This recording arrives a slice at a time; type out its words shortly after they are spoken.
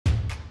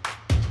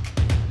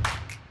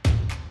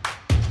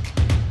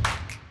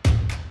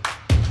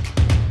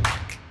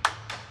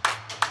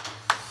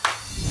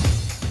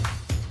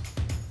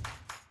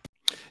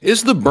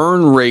Is the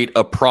burn rate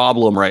a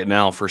problem right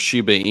now for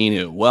Shiba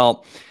Inu?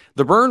 Well,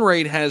 the burn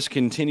rate has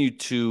continued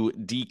to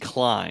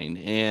decline,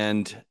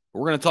 and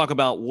we're going to talk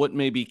about what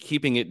may be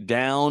keeping it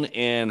down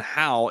and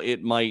how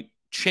it might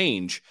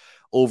change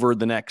over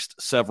the next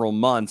several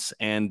months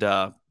and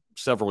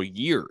several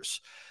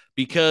years.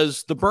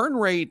 Because the burn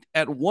rate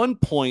at one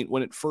point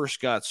when it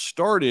first got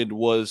started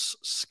was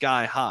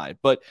sky high.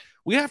 But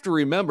we have to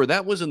remember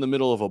that was in the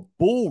middle of a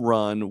bull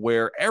run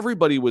where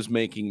everybody was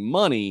making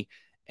money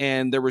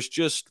and there was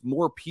just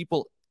more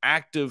people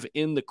active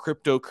in the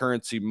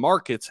cryptocurrency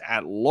markets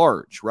at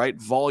large, right?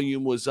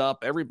 Volume was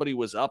up. Everybody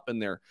was up in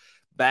their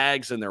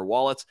bags and their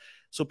wallets.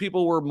 So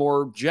people were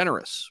more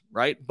generous,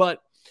 right?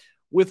 But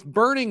with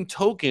burning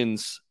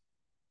tokens,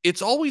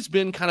 it's always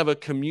been kind of a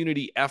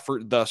community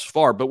effort thus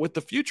far. But with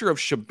the future of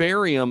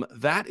Shibarium,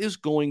 that is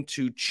going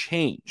to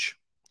change.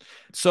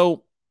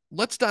 So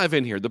let's dive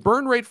in here. The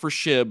burn rate for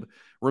SHIB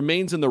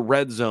remains in the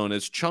red zone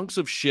as chunks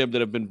of SHIB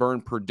that have been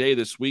burned per day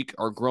this week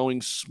are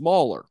growing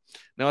smaller.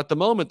 Now, at the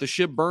moment, the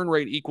SHIB burn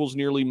rate equals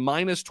nearly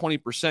minus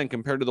 20%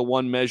 compared to the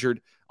one measured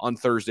on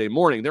Thursday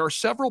morning. There are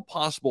several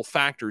possible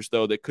factors,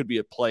 though, that could be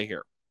at play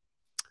here.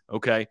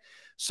 Okay,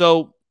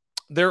 so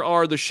there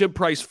are the SHIB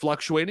price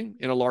fluctuating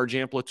in a large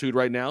amplitude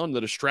right now, and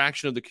the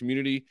distraction of the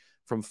community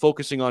from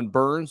focusing on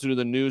burns due to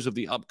the news of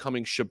the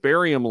upcoming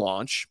Shibarium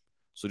launch.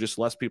 So just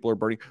less people are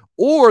burning,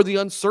 or the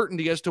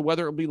uncertainty as to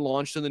whether it will be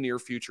launched in the near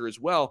future as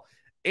well.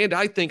 And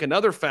I think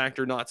another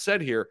factor not said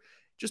here,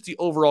 just the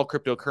overall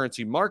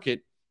cryptocurrency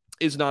market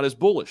is not as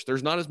bullish.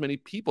 There's not as many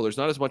people. There's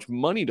not as much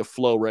money to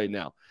flow right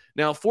now.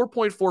 Now,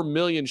 4.4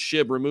 million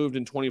SHIB removed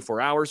in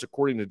 24 hours,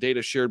 according to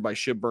data shared by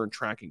SHIB Burn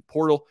Tracking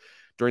Portal.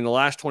 During the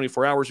last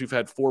 24 hours, we've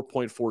had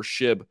 4.4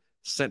 SHIB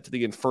sent to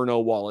the Inferno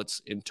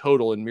wallets in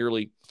total in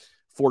merely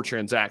 4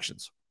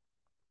 transactions.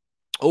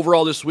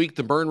 Overall this week,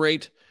 the burn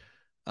rate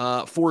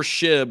for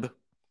SHIB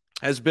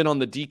has been on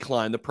the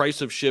decline. The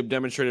price of SHIB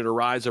demonstrated a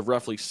rise of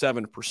roughly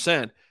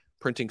 7%,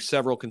 printing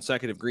several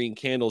consecutive green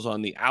candles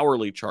on the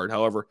hourly chart.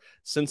 However,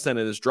 since then,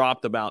 it has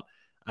dropped about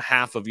a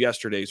half of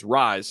yesterday's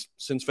rise.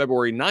 Since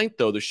February 9th,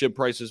 though, the SHIB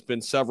price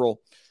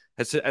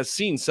has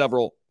seen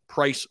several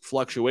price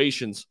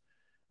fluctuations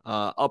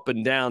up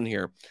and down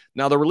here.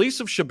 Now, the release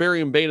of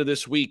Shibarium beta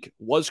this week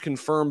was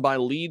confirmed by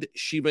lead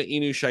Shiba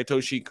Inu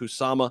Satoshi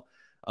Kusama,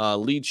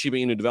 lead Shiba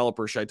Inu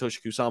developer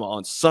Satoshi Kusama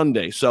on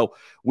Sunday. So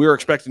we're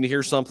expecting to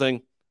hear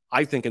something,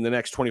 I think, in the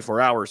next 24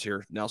 hours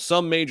here. Now,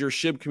 some major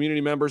SHIB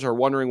community members are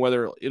wondering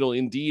whether it'll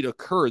indeed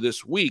occur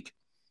this week.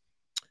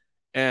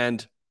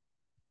 And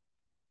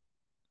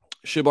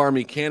SHIB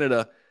Army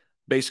Canada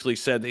basically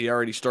said they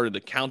already started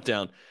the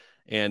countdown,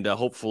 and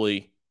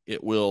hopefully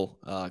it will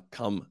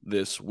come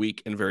this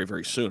week and very,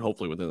 very soon,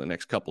 hopefully within the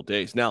next couple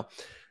days. Now,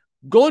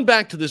 going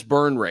back to this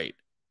burn rate,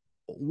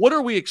 what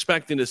are we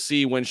expecting to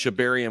see when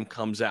Shibarium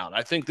comes out?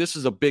 I think this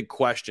is a big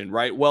question,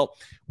 right? Well,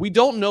 we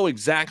don't know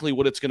exactly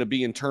what it's going to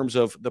be in terms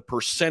of the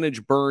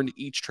percentage burned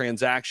each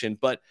transaction,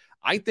 but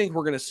I think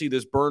we're going to see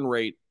this burn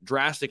rate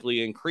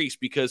drastically increase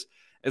because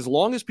as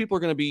long as people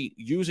are going to be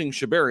using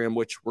Shibarium,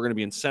 which we're going to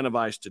be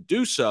incentivized to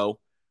do so,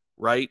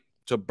 right,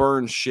 to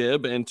burn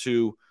SHIB and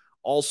to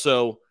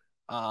also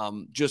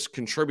just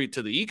contribute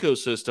to the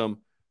ecosystem,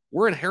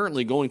 we're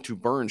inherently going to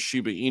burn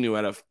Shiba Inu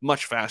at a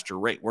much faster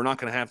rate. We're not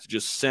going to have to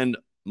just send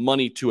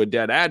money to a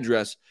dead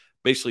address,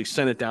 basically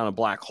send it down a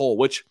black hole,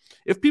 which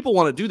if people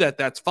want to do that,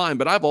 that's fine.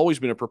 But I've always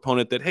been a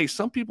proponent that, hey,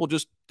 some people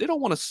just, they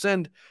don't want to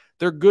send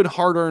their good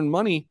hard-earned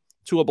money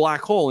to a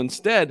black hole.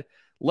 Instead,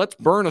 let's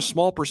burn a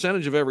small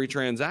percentage of every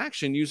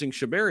transaction using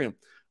Shibarium.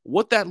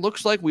 What that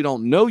looks like, we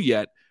don't know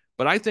yet,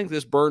 but I think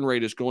this burn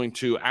rate is going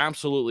to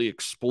absolutely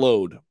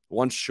explode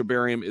once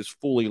Shibarium is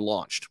fully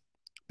launched,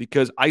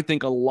 because I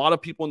think a lot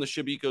of people in the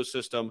SHIB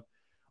ecosystem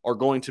are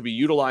going to be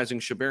utilizing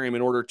Shibarium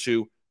in order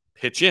to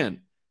pitch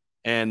in.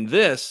 And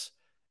this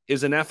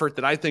is an effort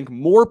that I think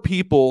more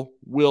people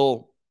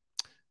will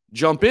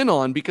jump in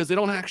on because they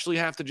don't actually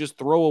have to just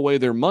throw away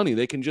their money.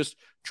 They can just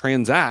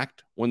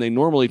transact when they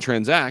normally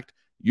transact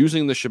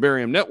using the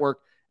Shibarium network.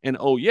 And,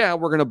 oh, yeah,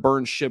 we're going to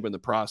burn SHIB in the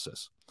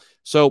process.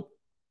 So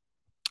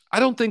I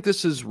don't think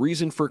this is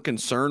reason for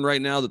concern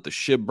right now that the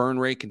SHIB burn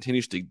rate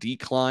continues to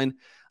decline.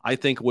 I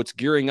think what's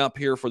gearing up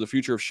here for the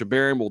future of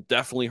Shibarium will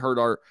definitely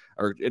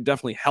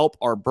definitely help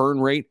our burn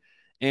rate.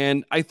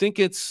 And I think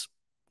it's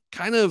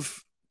kind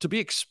of to be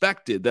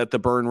expected that the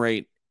burn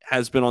rate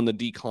has been on the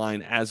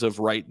decline as of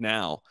right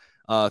now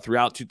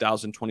throughout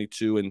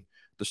 2022 and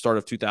the start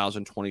of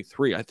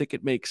 2023. I think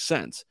it makes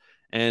sense.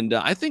 And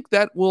I think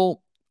that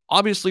will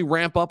obviously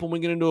ramp up when we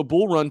get into a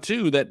bull run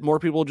too, that more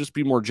people will just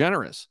be more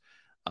generous.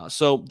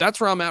 So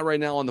that's where I'm at right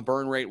now on the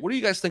burn rate. What do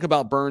you guys think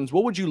about burns?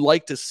 What would you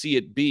like to see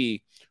it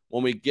be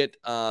when we get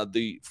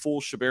the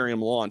full Shibarium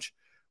launch?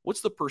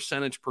 What's the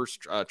percentage per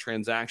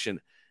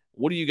transaction?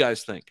 What do you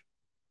guys think?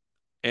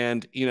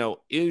 And, you know,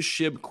 is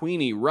SHIB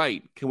Queenie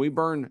right? Can we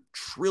burn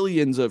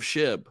trillions of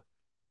SHIB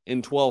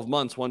in 12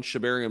 months once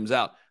Shibarium's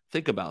out?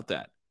 Think about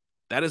that.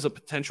 That is a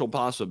potential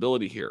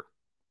possibility here.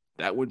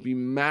 That would be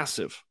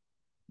massive,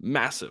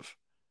 massive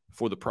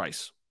for the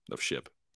price of SHIB.